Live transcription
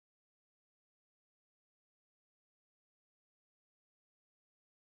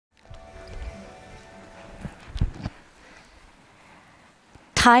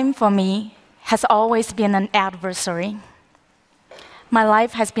Time for me has always been an adversary. My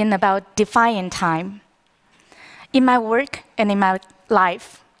life has been about defying time. In my work and in my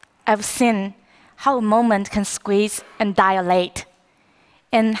life, I've seen how a moment can squeeze and dilate,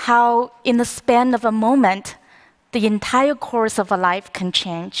 and how in the span of a moment, the entire course of a life can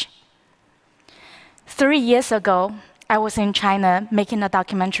change. 3 years ago, I was in China making a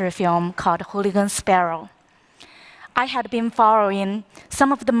documentary film called Hooligan Sparrow. I had been following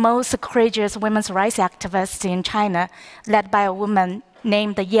some of the most courageous women's rights activists in China, led by a woman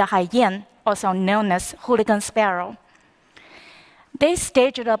named Ye Haiyan, also known as Hooligan Sparrow. They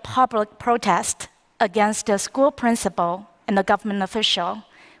staged a public protest against a school principal and a government official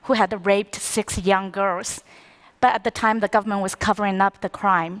who had raped 6 young girls, but at the time the government was covering up the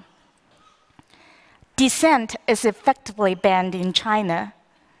crime. Dissent is effectively banned in China.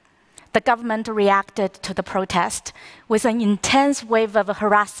 The government reacted to the protest with an intense wave of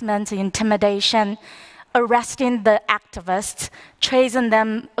harassment, intimidation, arresting the activists, chasing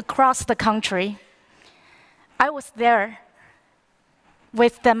them across the country. I was there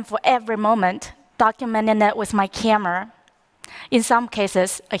with them for every moment, documenting it with my camera, in some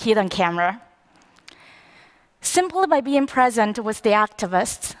cases, a hidden camera. Simply by being present with the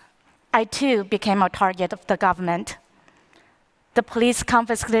activists, I too became a target of the government. The police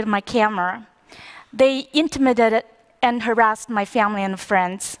confiscated my camera. They intimidated and harassed my family and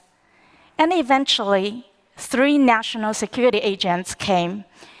friends. And eventually, 3 national security agents came,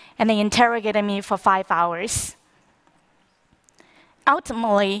 and they interrogated me for 5 hours.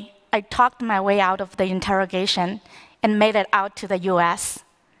 Ultimately, I talked my way out of the interrogation and made it out to the US.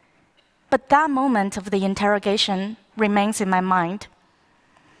 But that moment of the interrogation remains in my mind.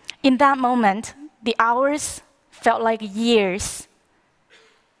 In that moment, the hours felt like years.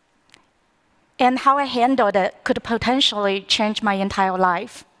 And how I handled it could potentially change my entire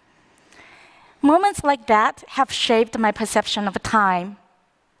life. Moments like that have shaped my perception of time.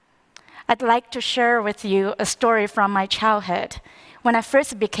 I'd like to share with you a story from my childhood, when I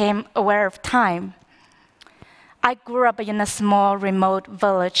first became aware of time. I grew up in a small, remote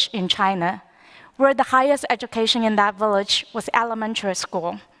village in China, where the highest education in that village was elementary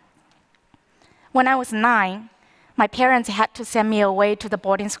school. When I was 9, my parents had to send me away to the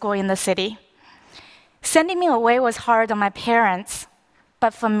boarding school in the city. Sending me away was hard on my parents,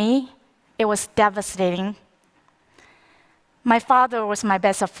 but for me, it was devastating. My father was my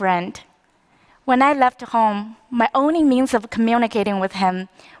best friend. When I left home, my only means of communicating with him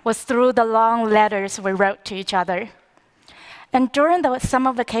was through the long letters we wrote to each other. And during the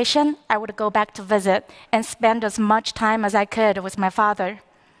summer vacation, I would go back to visit and spend as much time as I could with my father.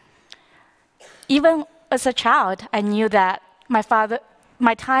 Even as a child, I knew that my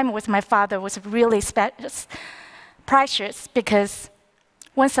time with my father was really precious, because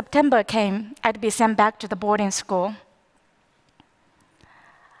when September came, I'd be sent back to the boarding school.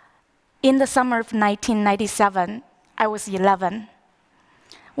 In the summer of 1997, I was 11.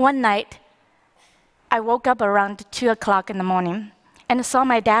 One night, I woke up around 2 o'clock in the morning and saw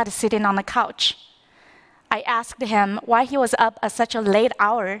my dad sitting on the couch. I asked him why he was up at such a late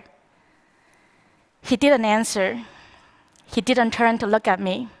hour. He didn't answer. He didn't turn to look at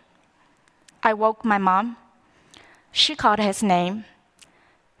me. I woke my mom. She called his name.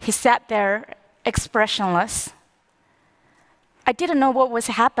 He sat there, expressionless. I didn't know what was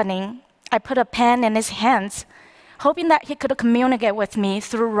happening. I put a pen in his hands, hoping that he could communicate with me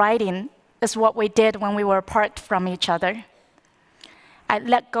through writing, as what we did when we were apart from each other. I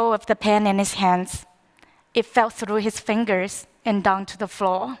let go of the pen in his hands. It fell through his fingers and down to the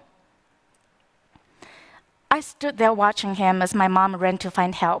floor. I stood there watching him as my mom ran to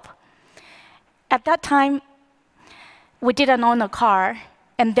find help. At that time, we didn't own a car,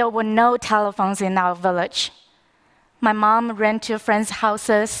 and there were no telephones in our village. My mom ran to friends'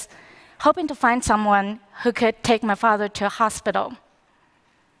 houses, hoping to find someone who could take my father to a hospital.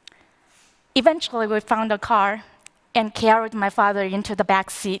 Eventually, we found a car and carried my father into the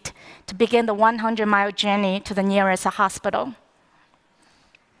back seat to begin the 100-mile journey to the nearest hospital.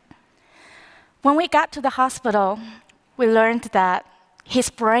 When we got to the hospital, we learned that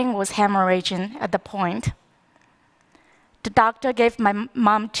his brain was hemorrhaging at the point. The doctor gave my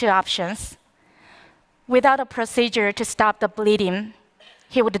mom 2 options. Without a procedure to stop the bleeding,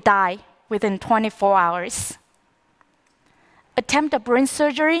 he would die within 24 hours. Attempt a brain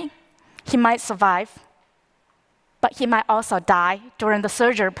surgery, he might survive, but he might also die during the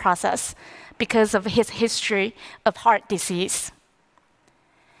surgery process because of his history of heart disease.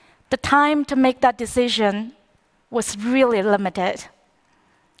 The time to make that decision was really limited.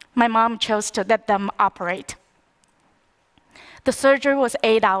 My mom chose to let them operate. The surgery was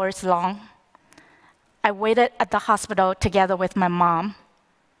 8 hours long. I waited at the hospital together with my mom.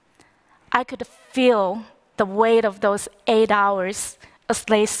 I could feel the weight of those 8 hours as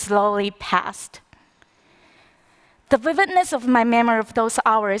they slowly passed. The vividness of my memory of those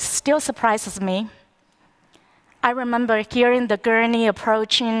hours still surprises me. I remember hearing the gurney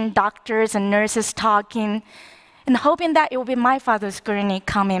approaching, doctors and nurses talking, and hoping that it would be my father's gurney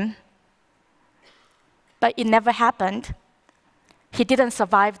coming. But it never happened. He didn't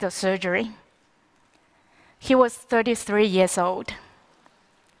survive the surgery. He was 33 years old,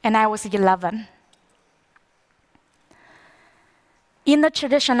 and I was 11. In the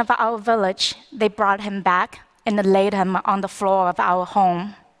tradition of our village, they brought him back and laid him on the floor of our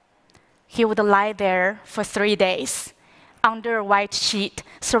home. He would lie there for 3 days, under a white sheet,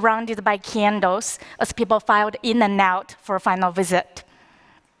 surrounded by candles, as people filed in and out for a final visit.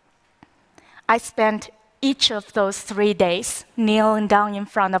 I spent each of those 3 days kneeling down in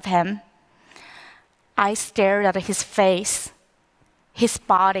front of him. I stared at his face, his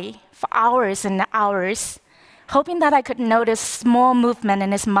body, for hours and hours, hoping that I could notice small movement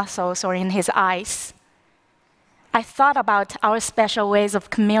in his muscles or in his eyes. I thought about our special ways of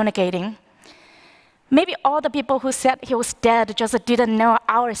communicating. Maybe all the people who said he was dead just didn't know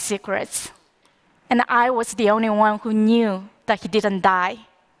our secrets, and I was the only one who knew that he didn't die.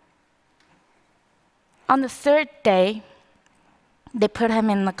 On the 3rd day, they put him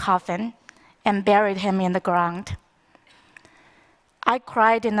in the coffin and buried him in the ground. I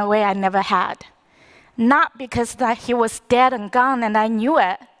cried in a way I never had, not because that he was dead and gone and I knew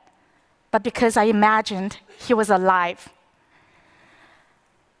it, but because I imagined he was alive.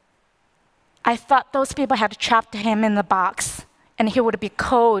 I thought those people had trapped him in the box, and he would be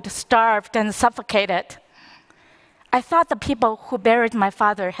cold, starved, and suffocated. I thought the people who buried my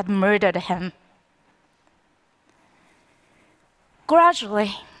father had murdered him.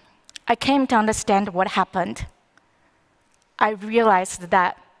 Gradually, I came to understand what happened. I realized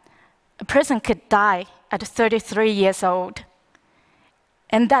that a person could die at 33 years old,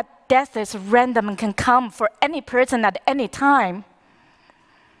 and that death is random and can come for any person at any time.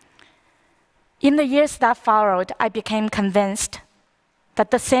 In the years that followed, I became convinced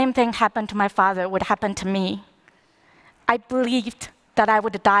that the same thing happened to my father would happen to me. I believed that I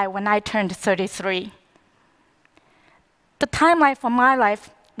would die when I turned 33. The timeline for my life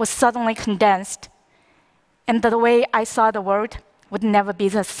was suddenly condensed, and the way I saw the world would never be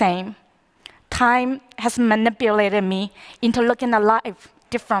the same. Time has manipulated me into looking at life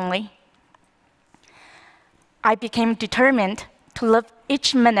differently. I became determined to live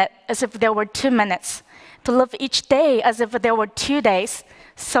each minute as if there were 2 minutes, to live each day as if there were 2 days,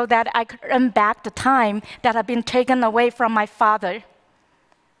 so that I could earn back the time that had been taken away from my father.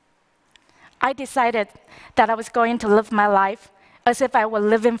 I decided that I was going to live my life as if I were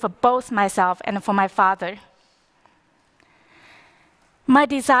living for both myself and for my father. My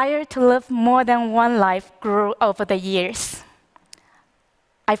desire to live more than one life grew over the years.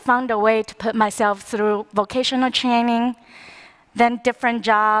 I found a way to put myself through vocational training, then different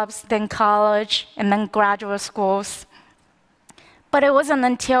jobs, then college, and then graduate schools. But it wasn't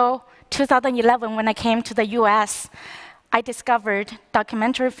until 2011 when I came to the US, I discovered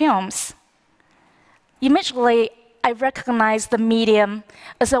documentary films. Immediately, I recognized the medium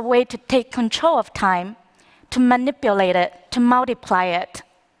as a way to take control of time, to manipulate it, to multiply it.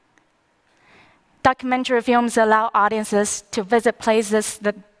 Documentary films allow audiences to visit places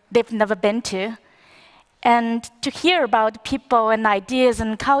that they've never been to, and to hear about people and ideas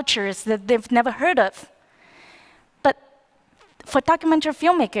and cultures that they've never heard of. But for documentary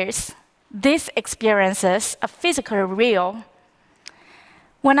filmmakers, these experiences are physically real.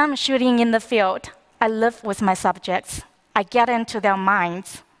 When I'm shooting in the field, I live with my subjects. I get into their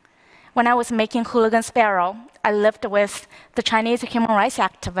minds. When I was making Hooligan Sparrow, I lived with the Chinese human rights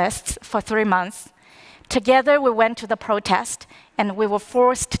activists for 3 months. Together, we went to the protest, and we were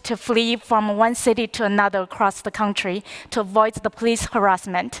forced to flee from one city to another across the country to avoid the police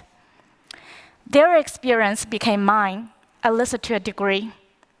harassment. Their experience became mine, at least to a degree.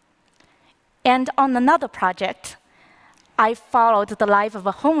 And on another project, I followed the life of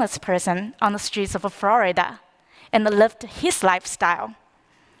a homeless person on the streets of Florida and lived his lifestyle.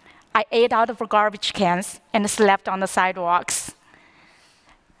 I ate out of garbage cans and slept on the sidewalks.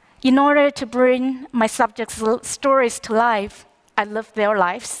 In order to bring my subjects' stories to life, I lived their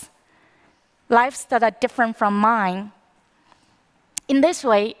lives, lives that are different from mine. In this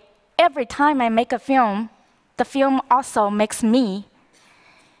way, every time I make a film, the film also makes me.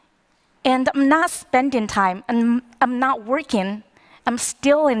 And I'm not spending time, and I'm not working. I'm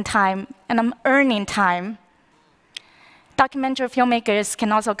stealing time, and I'm earning time. documentary filmmakers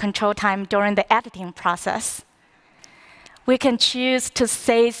can also control time during the editing process. We can choose to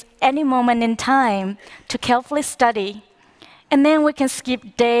seize any moment in time to carefully study, and then we can skip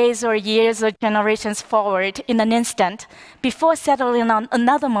days or years or generations forward in an instant before settling on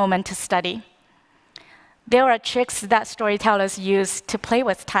another moment to study. There are tricks that storytellers use to play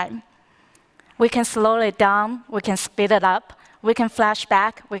with time. We can slow it down, we can speed it up, we can flash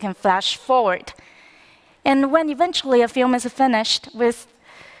back, we can flash forward. And when eventually a film is finished,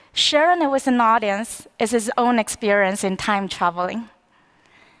 sharing it with an audience is his own experience in time traveling.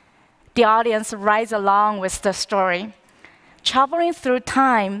 The audience rides along with the story, traveling through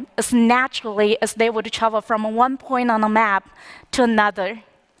time as naturally as they would travel from one point on a map to another.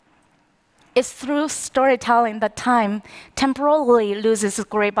 It's through storytelling that time temporarily loses its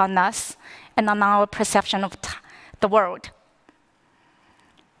grip on us and on our perception of the world.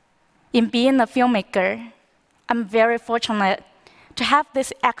 In being a filmmaker, I'm very fortunate to have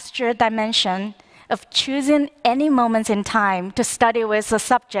this extra dimension of choosing any moments in time to study with a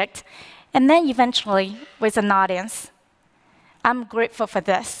subject and then eventually with an audience. I'm grateful for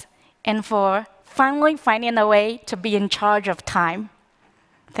this and for finally finding a way to be in charge of time.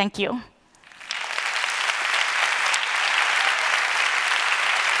 Thank you.